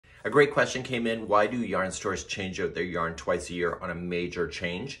A great question came in, why do yarn stores change out their yarn twice a year on a major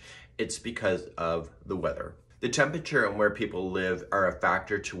change? It's because of the weather. The temperature and where people live are a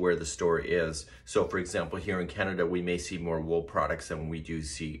factor to where the store is. So for example, here in Canada, we may see more wool products than we do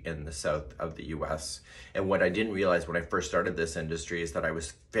see in the south of the US. And what I didn't realize when I first started this industry is that I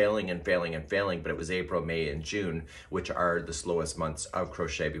was failing, but it was April, May, and June, which are the slowest months of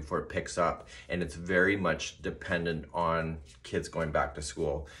crochet before it picks up. And it's very much dependent on kids going back to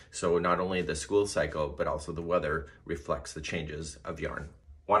school. So not only the school cycle, but also the weather reflects the changes of yarn.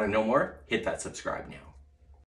 Want to know more? Hit that subscribe now.